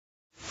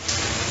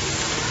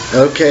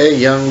Okay,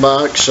 young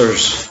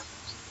boxers,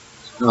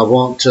 I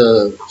want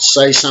to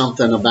say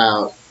something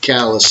about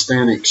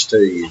calisthenics to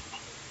you,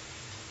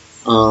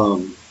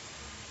 um,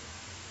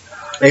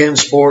 and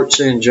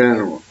sports in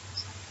general.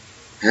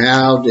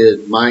 How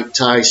did Mike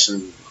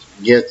Tyson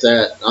get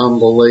that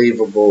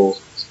unbelievable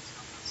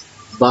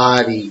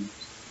body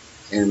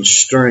and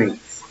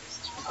strength?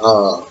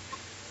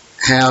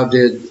 How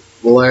did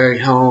Larry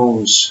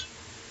Holmes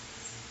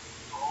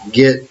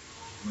get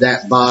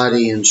that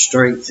body and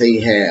strength he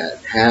had?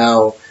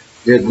 How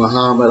did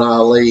Muhammad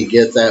Ali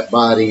get that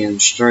body and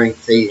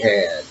strength he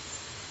had?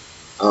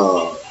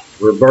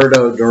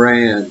 Roberto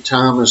Duran,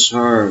 Thomas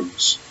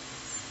Hearns,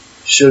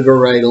 Sugar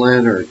Ray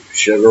Leonard,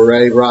 Sugar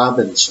Ray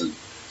Robinson.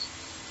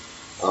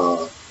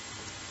 Uh,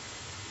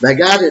 they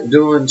got it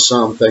doing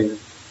something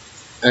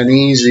an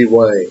easy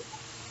way.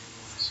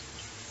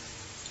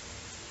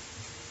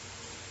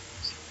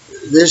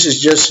 This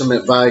is just some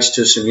advice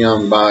to some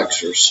young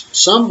boxers.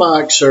 Some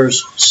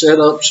boxers,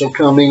 sit-ups will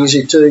come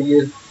easy to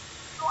you.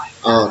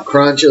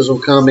 Crunches will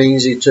come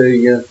easy to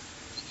you.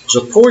 There's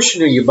a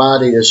portion of your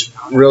body that's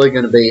really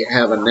going to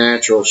have a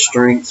natural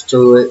strength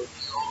to it.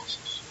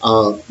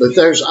 But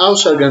there's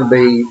also going to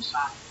be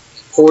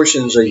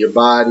portions of your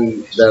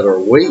body that are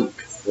weak,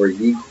 where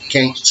you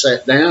can't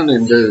sit down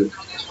and do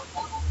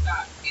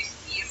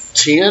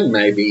 10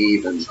 maybe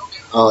even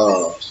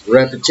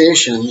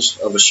repetitions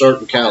of a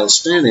certain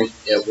calisthenic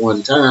at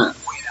one time.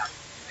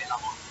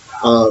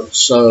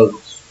 So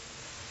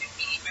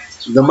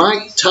the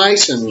Mike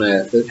Tyson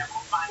method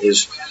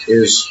is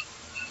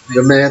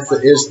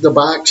the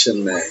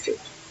boxing method,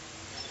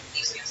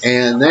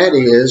 and that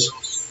is,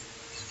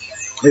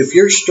 if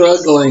you're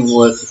struggling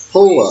with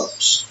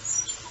pull-ups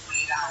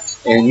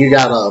and you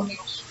got a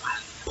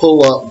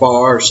pull-up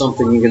bar or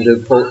something you can do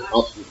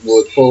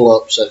with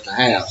pull-ups at the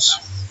house,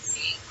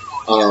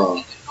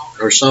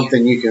 or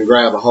something you can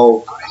grab a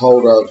hold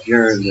of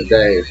during the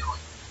day,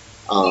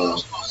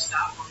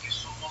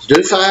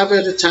 do 5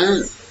 at a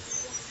time.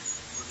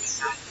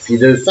 If you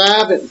do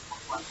 5 at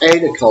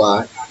 8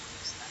 o'clock,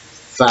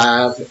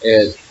 5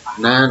 at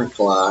 9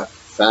 o'clock,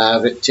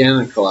 5 at 10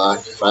 o'clock,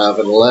 5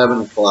 at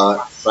 11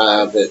 o'clock,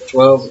 5 at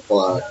 12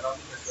 o'clock,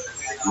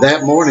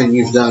 that morning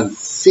you've done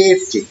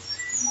 50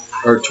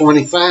 or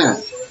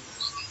 25.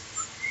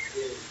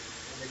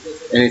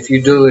 And if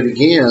you do it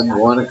again,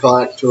 1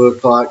 o'clock, 2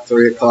 o'clock,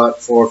 3 o'clock,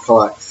 4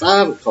 o'clock,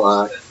 5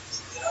 o'clock,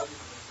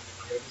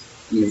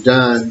 you've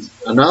done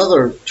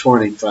another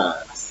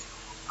 25.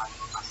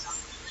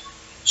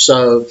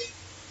 So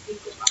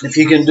if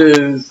you can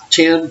do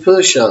 10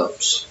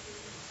 push-ups,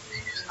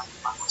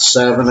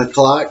 7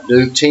 o'clock,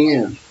 do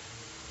 10.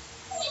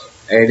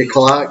 8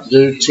 o'clock,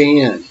 do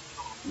 10.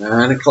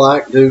 9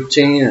 o'clock, do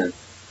 10.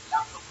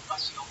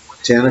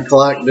 10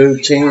 o'clock, do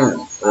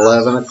 10.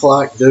 11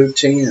 o'clock, do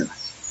 10.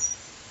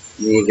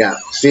 You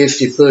got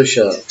 50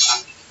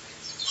 push-ups.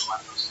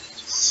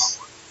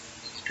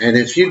 And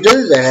if you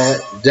do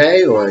that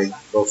daily,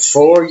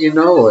 before you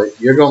know it,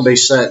 you're going to be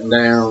sitting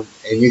down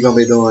and you're going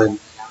to be doing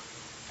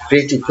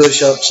 50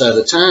 push-ups at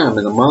a time.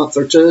 In a month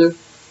or two,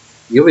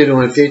 you'll be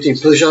doing 50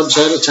 push-ups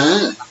at a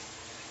time.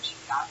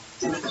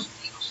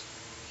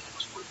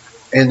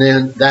 And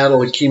then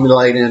that'll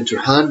accumulate into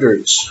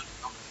hundreds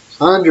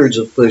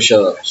of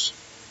push-ups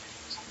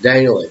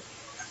daily.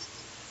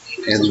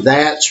 And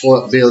that's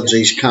what builds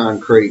these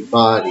concrete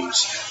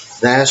bodies.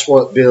 That's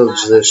what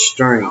builds this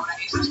strength.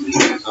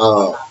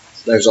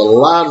 There's a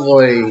lot of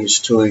ways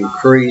to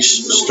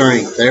increase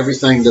strength.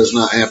 Everything does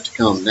not have to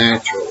come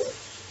naturally.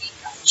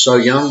 So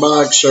young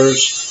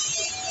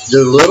boxers,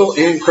 do little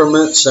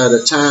increments at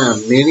a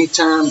time, many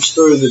times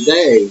through the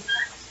day.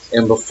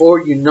 And before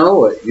you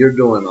know it, you're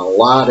doing a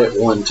lot at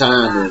one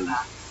time in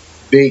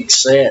big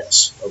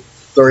sets of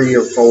 3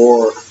 or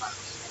 4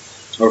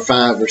 or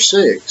 5 or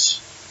 6.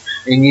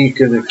 And you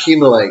can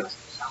accumulate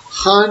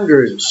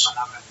hundreds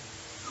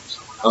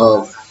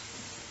of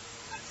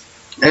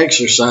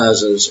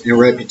exercises and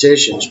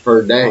repetitions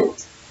per day.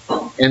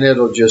 And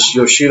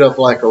you'll shoot up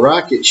like a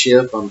rocket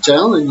ship, I'm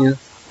telling you.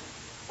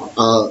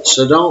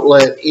 So don't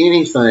let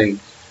anything,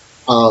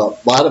 a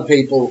lot of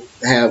people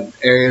have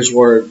areas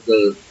where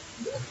the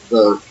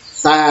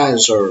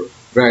thighs are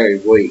very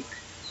weak.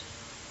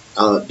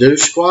 Do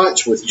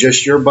squats with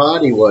just your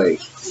body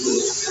weight.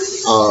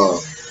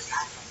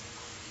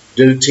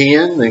 Do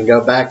 10, then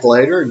go back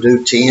later and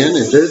do 10,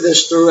 and do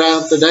this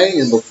throughout the day.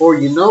 And before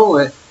you know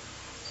it,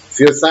 if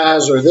your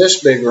thighs are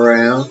this big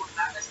around,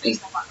 in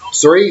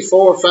 3,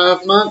 4,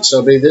 5 months,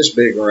 they'll be this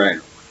big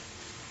around.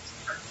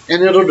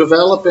 And it'll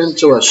develop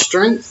into a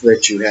strength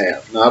that you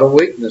have, not a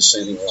weakness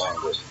any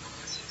longer.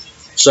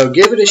 So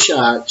give it a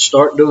shot.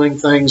 Start doing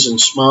things in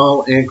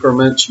small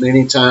increments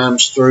many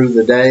times through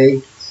the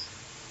day,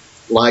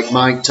 like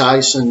Mike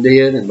Tyson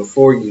did, and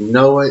before you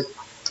know it,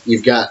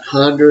 you've got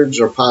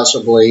hundreds or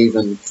possibly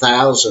even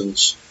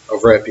thousands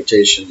of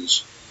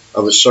repetitions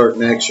of a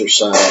certain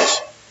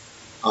exercise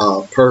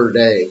per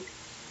day.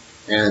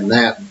 And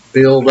that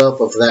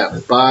buildup of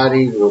that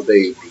body will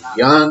be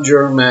beyond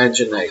your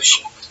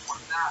imagination.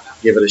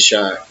 Give it a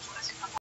shot.